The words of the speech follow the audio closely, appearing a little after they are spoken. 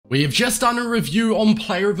We have just done a review on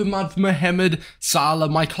Player of the Month Mohamed Salah.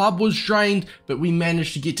 My club was drained, but we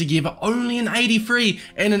managed to get together only an 83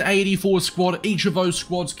 and an 84 squad, each of those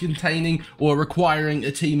squads containing or requiring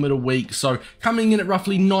a team of the week. So coming in at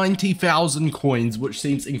roughly 90,000 coins, which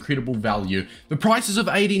seems incredible value. The prices of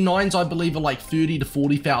 89s, I believe, are like 30 to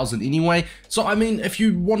 40,000 anyway. So I mean, if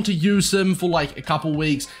you want to use him for like a couple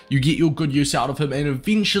weeks, you get your good use out of him, and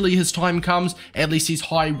eventually his time comes, at least he's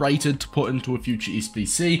high rated to put into a future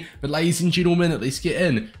SBC. But ladies and gentlemen, let's get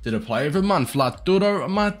in to the Player of the Month Lautaro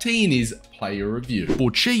Martinez player review. For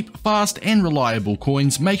cheap, fast and reliable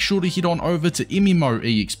coins, make sure to head on over to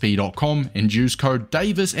MMOEXP.com and use code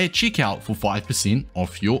Davis at checkout for 5%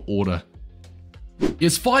 off your order.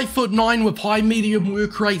 He's 5'9" with high medium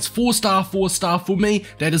work rates, 4-star, 4-star for me.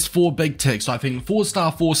 That is 4 big ticks. I think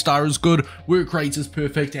 4-star, 4-star is good, work rates is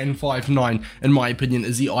perfect, and 5'9" in my opinion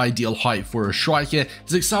is the ideal height for a striker.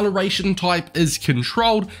 His acceleration type is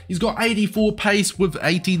controlled. He's got 84 pace with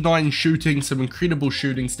 89 shooting, some incredible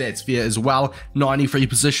shooting stats there as well. 93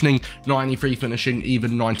 positioning, 93 finishing,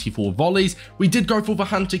 even 94 volleys. We did go for the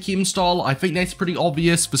Hunter Chem style. I think that's pretty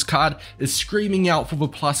obvious. This card is screaming out for the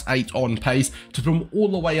 +8 on pace to from all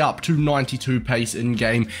the way up to 92 pace in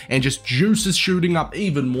game, and just juices shooting up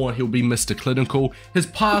even more. He'll be Mr. Clinical. His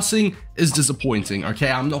passing is disappointing,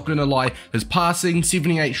 okay, I'm not gonna lie. His passing,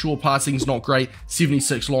 78 short passing is not great,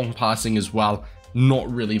 76 long passing as well,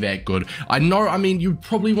 not really that good. I know, I mean, you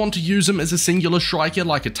probably want to use him as a singular striker,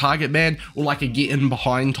 like a target man or like a get in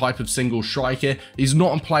behind type of single striker. He's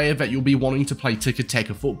not a player that you'll be wanting to play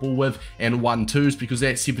tiki-taka football with and 1-2s, because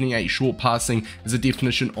that 78 short passing is a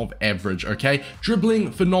definition of average, okay?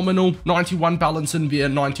 Dribbling, phenomenal, 91 balance in there,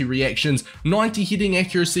 90 reactions, 90 hitting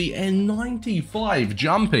accuracy, and 95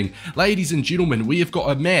 jumping. Ladies and gentlemen, we have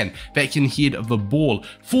got a man that can head the ball.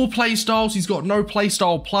 4 play styles, he's got no play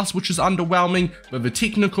style plus, which is underwhelming, but the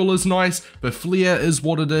technical is nice, the flair is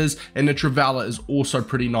what it is, and the Trivela is also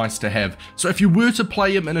pretty nice to have. So if you were to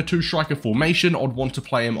play him in a 2-striker formation, I'd want to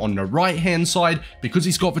play him on the right hand side, because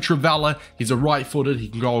he's got the Trivela, he's a right footed, he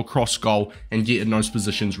can go across goal and get in those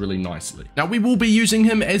positions really nicely. Now we will be using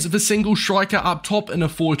him as the single striker up top in a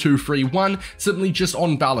 4-2-3-1, simply just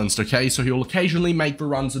unbalanced, okay? So he'll occasionally make the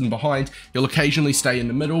runs in behind, he'll occasionally stay in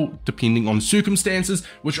the middle, depending on circumstances,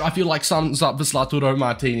 which I feel like sums up this Lautaro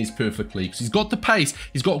Martinez perfectly, because he's got the pace,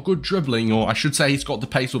 he's got good dribbling, or I should say he's got the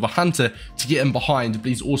pace with a Hunter to get in behind, but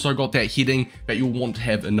he's also got that heading that you'll want to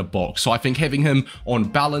have in the box. So I think having him on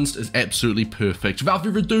balanced is absolutely perfect. Without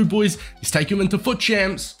further ado, boys, let's take him into Foot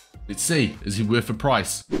Champs. Let's see, is he worth the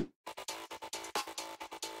price?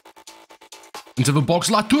 Into the box,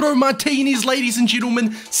 Lautaro Martinez, ladies and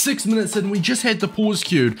gentlemen. 6 minutes in, we just had the pause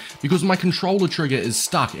queued because my controller trigger is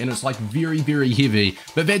stuck and it's like very heavy,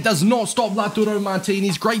 but that does not stop Lautaro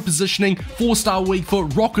Martinez. Great positioning, 4-star weak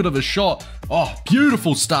foot, rocket of a shot. Oh,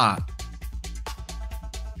 beautiful start.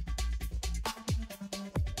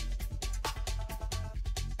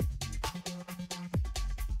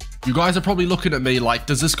 You guys are probably looking at me like,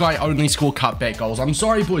 does this guy only score cutback goals? I'm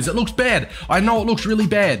sorry, boys, it looks bad. I know it looks really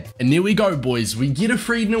bad. And there we go, boys. We get a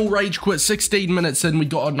 3-0 rage quit, 16 minutes in. We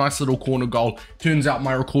got a nice little corner goal. Turns out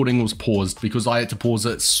my recording was paused because I had to pause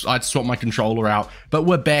it. I had to swap my controller out. But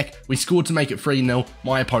we're back. We scored to make it 3-0.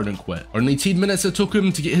 My opponent quit. Only 10 minutes it took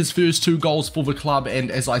him to get his first 2 goals for the club.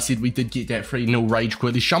 And as I said, we did get that 3-0 rage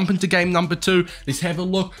quit. Let's jump into game number 2. Let's have a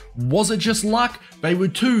look. Was it just luck? They were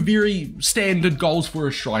 2 very standard goals for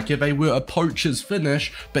a striker. They were a poacher's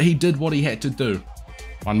finish, but he did what he had to do.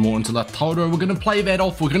 One more into Lautaro. We're going to play that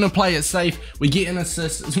off. We're going to play it safe. We get an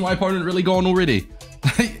assist. Is my opponent really gone already?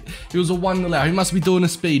 He was a 1-0 out. He must be doing a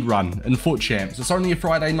speed run in Foot Champs. It's only a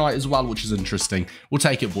Friday night as well, which is interesting. We'll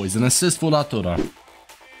take it, boys. An assist for Lautaro.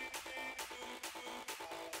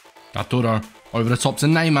 Lautaro over the top to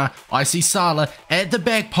Neymar. I see Salah at the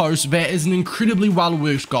back post. That is an incredibly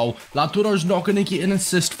well-worked goal. Lautaro's not going to get an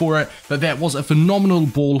assist for it, but that was a phenomenal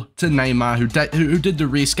ball to Neymar, who did the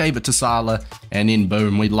rest, gave it to Salah, and then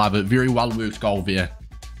boom, we love it. Very well-worked goal there.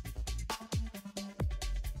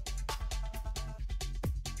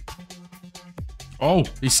 Oh,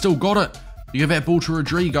 he's still got it. You give that ball to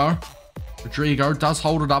Rodrigo. Rodrigo does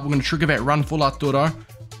hold it up. We're going to trigger that run for Lautaro.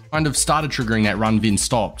 Kind of started triggering that run, then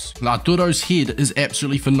stops. Lautaro's head is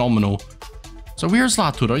absolutely phenomenal. So where is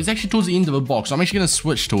Lautaro? He's actually towards the end of the box. I'm actually going to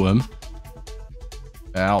switch to him.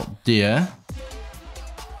 Out there.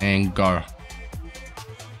 And go.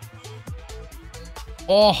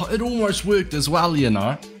 Oh, it almost worked as well, you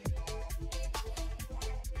know.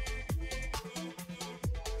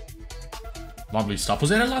 Lovely stuff. Was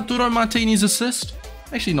that a Lautaro Martinez assist?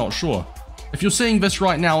 Actually not sure. If you're seeing this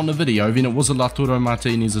right now on the video, then it was a Lautaro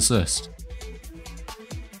Martinez assist.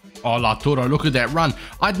 Oh, Lautaro, look at that run.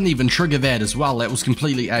 I didn't even trigger that as well. That was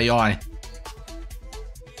completely AI.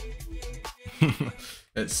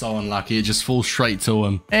 It's so unlucky, it just falls straight to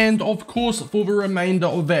him. And of course, for the remainder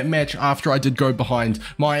of that match, after I did go behind,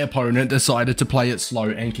 my opponent decided to play it slow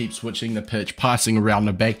and keep switching the pitch, passing around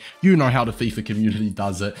the back. You know how the FIFA community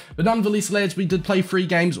does it. But nonetheless, lads, we did play 3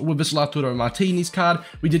 games with this Lautaro Martinez card.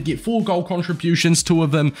 We did get 4 goal contributions, 2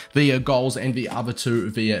 of them via goals and the other 2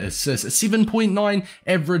 via assists. A 7.9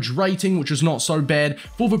 average rating, which is not so bad.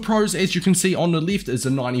 For the pros, as you can see on the left, is a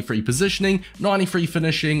 93 positioning, 93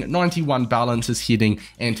 finishing, 91 balance, his heading,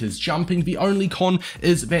 and his jumping. The only con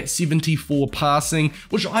is that 74 passing,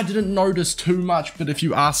 which I didn't notice too much, but if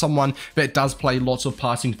you are someone that does play lots of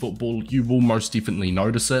passing football, you will most definitely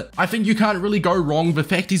notice it. I think you can't really go wrong. The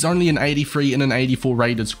fact he's only an 83 in an 84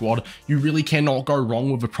 rated squad, you really cannot go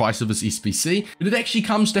wrong with the price of his SBC. But it actually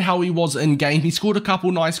comes to how he was in game. He scored a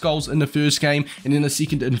couple nice goals in the first game, and in the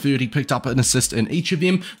second and third he picked up an assist in each of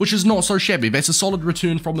them, which is not so shabby. That's a solid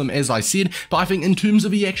return from him, as I said, but I think in terms of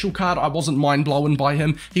the actual card, I wasn't mind-blown by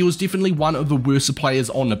him. He was definitely one of the worst players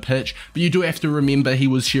on the pitch, but you do have to remember he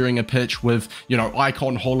was sharing a pitch with, you know,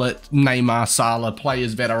 Icon, Hullet, Neymar, Salah,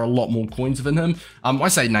 players that are a lot more coins than him. I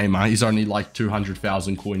say Neymar, he's only like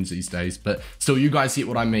 200,000 coins these days, but still, you guys get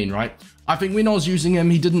what I mean, right? I think when I was using him,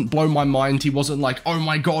 he didn't blow my mind. He wasn't like, oh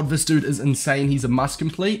my god, this dude is insane, he's a must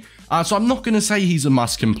complete. So I'm not going to say he's a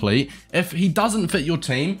must complete. If he doesn't fit your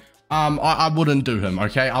team, I wouldn't do him,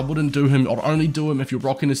 okay? I wouldn't do him. I'd only do him if you're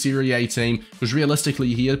rocking a Serie A team, because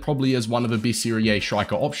realistically, he probably is one of the best Serie A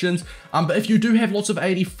striker options. But if you do have lots of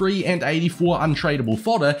 83 and 84 untradeable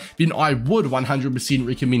fodder, then I would 100%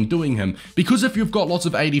 recommend doing him. Because if you've got lots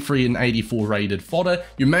of 83 and 84 rated fodder,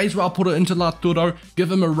 you may as well put it into Lautaro, give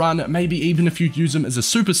him a run, maybe even if you use him as a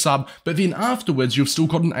super sub, but then afterwards, you've still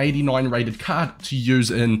got an 89 rated card to use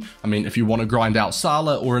in, I mean, if you want to grind out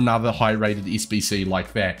Salah or another high rated SBC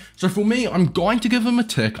like that. So for me, I'm going to give him a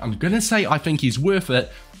tick. I'm going to say I think he's worth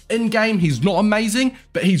it. In game, he's not amazing,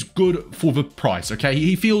 but he's good for the price, okay?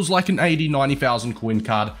 He feels like an 80, 90,000 coin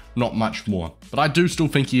card, not much more. But I do still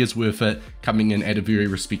think he is worth it, coming in at a very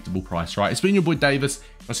respectable price, right? It's been your boy Davis.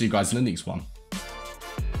 I'll see you guys in the next one.